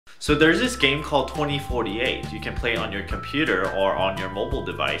So there's this game called 2048. You can play it on your computer or on your mobile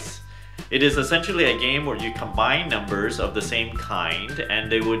device. It is essentially a game where you combine numbers of the same kind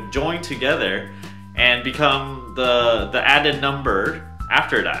and they would join together and become the added number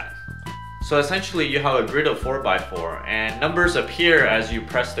after that. So essentially you have a grid of 4x4 and numbers appear as you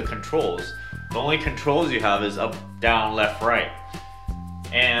press the controls. The only controls you have is up, down, left, right.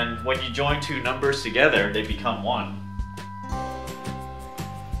 And when you join two numbers together, they become one.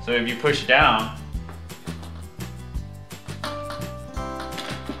 So if you push down, it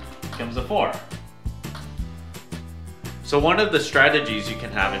becomes a 4. So one of the strategies you can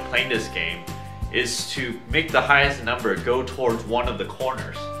have in playing this game is to make the highest number go towards one of the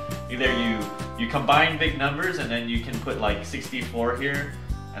corners. Either you combine big numbers and then you can put like 64 here,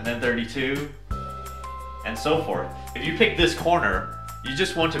 and then 32, and so forth. If you pick this corner, you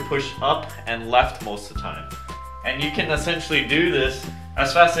just want to push up and left most of the time. And you can essentially do this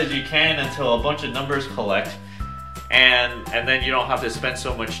as fast as you can until a bunch of numbers collect, and then you don't have to spend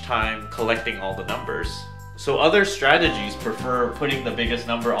so much time collecting all the numbers. So other strategies prefer putting the biggest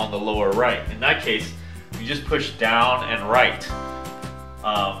number on the lower right. In that case, you just push down and right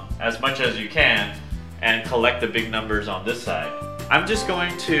as much as you can and collect the big numbers on this side. I'm just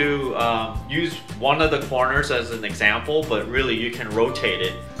going to use one of the corners as an example, but really you can rotate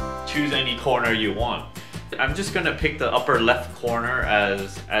it. Choose any corner you want. I'm just going to pick the upper left corner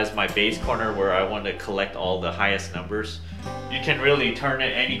as my base corner where I want to collect all the highest numbers. You can really turn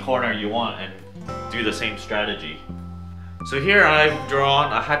it any corner you want and do the same strategy. So here I've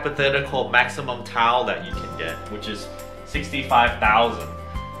drawn a hypothetical maximum tile that you can get, which is 65,000.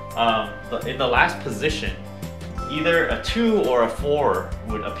 In the last position, either a 2 or a 4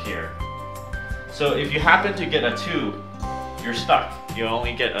 would appear. So if you happen to get a 2, you're stuck. You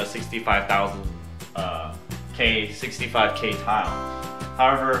only get a 65k tile.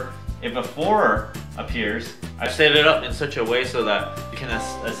 However, if a 4 appears, I've set it up in such a way so that you can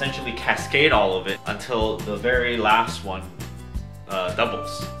essentially cascade all of it until the very last one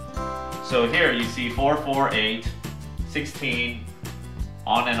doubles. So here you see 4, 4, 8, 16,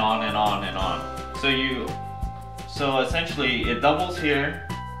 on and on and on and on. So essentially it doubles here,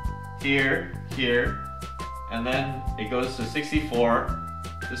 here, here, and then it goes to 64,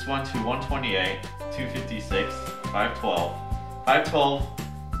 this one to 128, 256, 512. 512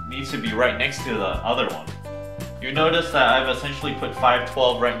 needs to be right next to the other one. You notice that I've essentially put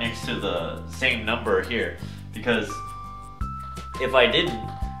 512 right next to the same number here, because if I didn't,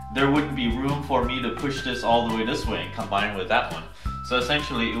 there wouldn't be room for me to push this all the way this way and combine with that one. So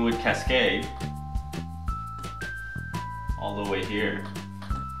essentially it would cascade all the way here.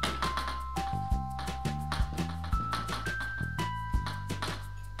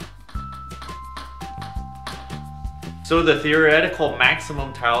 So the theoretical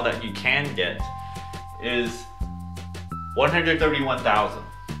maximum tile that you can get is 131,000.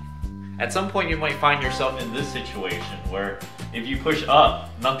 At some point you might find yourself in this situation where if you push up,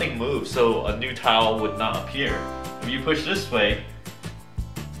 nothing moves, so a new tile would not appear. If you push this way,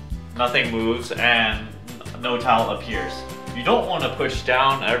 nothing moves and no tile appears. You don't want to push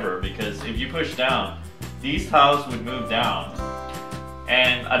down ever, because if you push down, these tiles would move down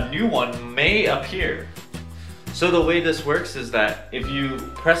and a new one may appear. So the way this works is that if you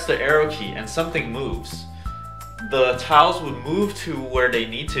press the arrow key and something moves, the tiles would move to where they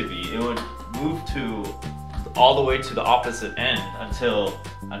need to be. It would move to all the way to the opposite end until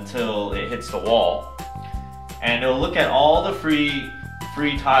it hits the wall. And it'll look at all the free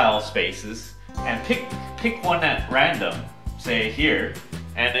tile spaces and pick one at random, say here,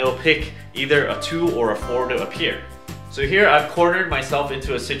 and it'll pick either a 2 or a 4 to appear. So here I've cornered myself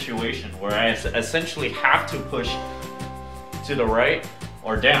into a situation where I essentially have to push to the right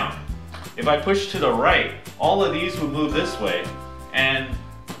or down. If I push to the right, all of these will move this way and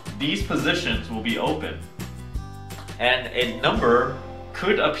these positions will be open. And a number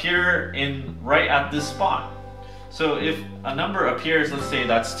could appear right at this spot. So if a number appears, let's say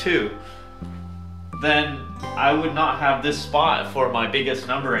that's 2, then I would not have this spot for my biggest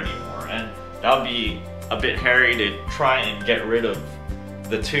number anymore, and that would be a bit hairy to try and get rid of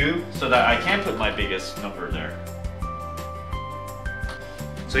the 2 so that I can put my biggest number there.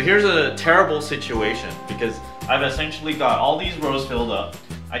 So here's a terrible situation because I've essentially got all these rows filled up.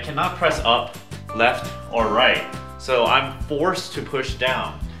 I cannot press up, left, or right, so I'm forced to push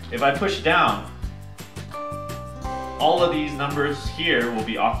down. If I push down, all of these numbers here will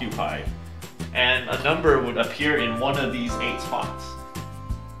be occupied, and a number would appear in one of these 8 spots.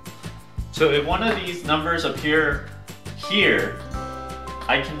 So if one of these numbers appear here,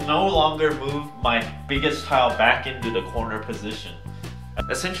 I can no longer move my biggest tile back into the corner position.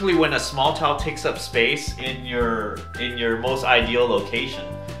 Essentially, when a small tile takes up space in your most ideal location,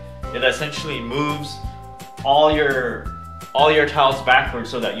 it essentially moves all your tiles backwards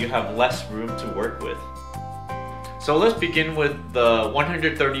so that you have less room to work with. So let's begin with the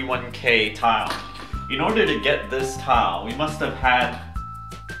 131K tile. In order to get this tile, we must have had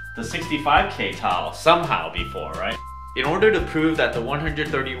the 65K tile somehow before, right? In order to prove that the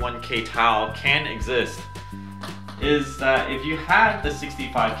 131K tile can exist, is that if you had the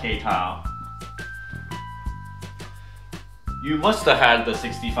 65K tile, you must have had the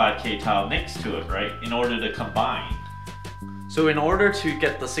 65K tile next to it, right? In order to combine. So in order to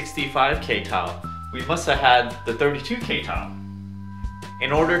get the 65K tile, we must have had the 32K tile.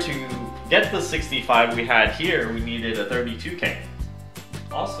 In order to get the 65 we had here, we needed a 32K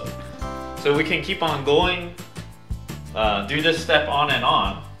also. So we can keep on going, do this step on and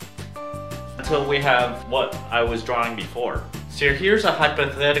on until we have what I was drawing before. So here's a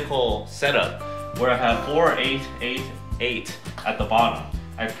hypothetical setup where I have 4, 8, 8, 8 at the bottom.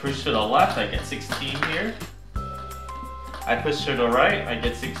 I push to the left, I get 16 here. I push to the right, I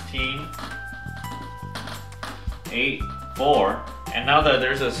get 16, 8, 4. And now that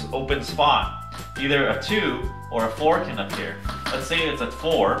there's this open spot, either a 2 or a 4 can appear. Let's say it's a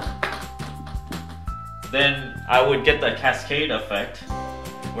 4. Then I would get the cascade effect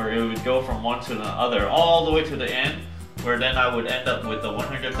where it would go from one to the other all the way to the end, where then I would end up with the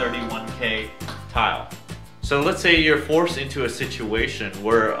 131K tile. So let's say you're forced into a situation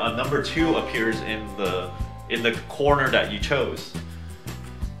where a number 2 appears in the corner that you chose.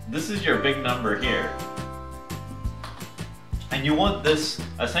 This is your big number here. And you want this,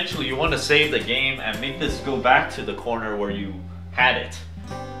 essentially you want to save the game and make this go back to the corner where you had it.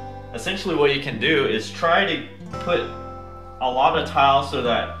 Essentially what you can do is try to put a lot of tiles so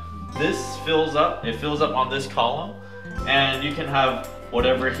that this fills up, it fills up on this column, and you can have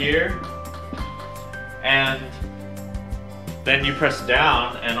whatever here, and then you press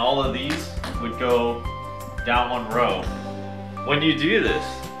down and all of these would go down one row. When you do this,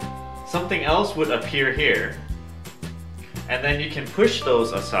 something else would appear here, and then you can push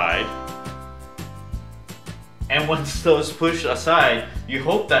those aside. And once those push aside, you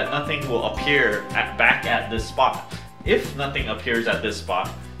hope that nothing will appear back at this spot. If nothing appears at this spot,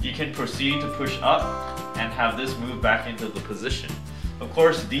 you can proceed to push up and have this move back into the position. Of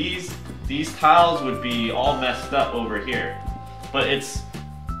course, these tiles would be all messed up over here, but it's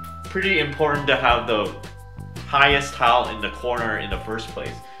pretty important to have the highest tile in the corner in the first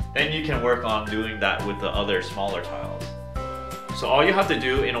place. Then you can work on doing that with the other smaller tiles. So all you have to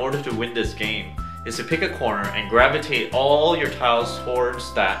do in order to win this game is to pick a corner and gravitate all your tiles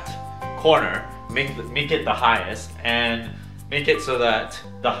towards that corner, make it the highest, and make it so that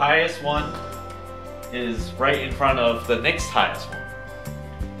the highest one is right in front of the next highest one.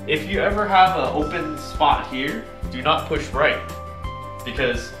 If you ever have an open spot here, do not push right,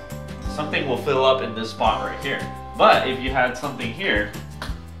 because something will fill up in this spot right here. But if you had something here,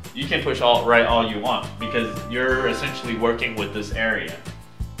 you can push right all you want, because you're essentially working with this area.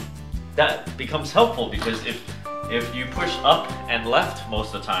 That becomes helpful because if you push up and left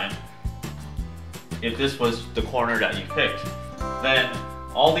most of the time, if this was the corner that you picked, then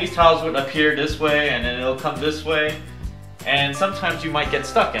all these tiles would appear this way and then it'll come this way, and sometimes you might get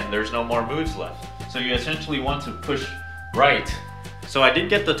stuck and there's no more moves left. So you essentially want to push right. So I did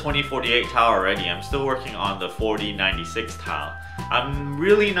get the 2048 tile already. I'm still working on the 4096 tile. I'm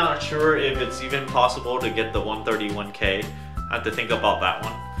really not sure if it's even possible to get the 131K. I have to think about that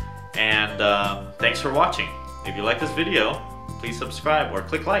one. And thanks for watching. If you like this video, please subscribe or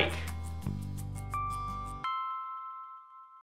click like.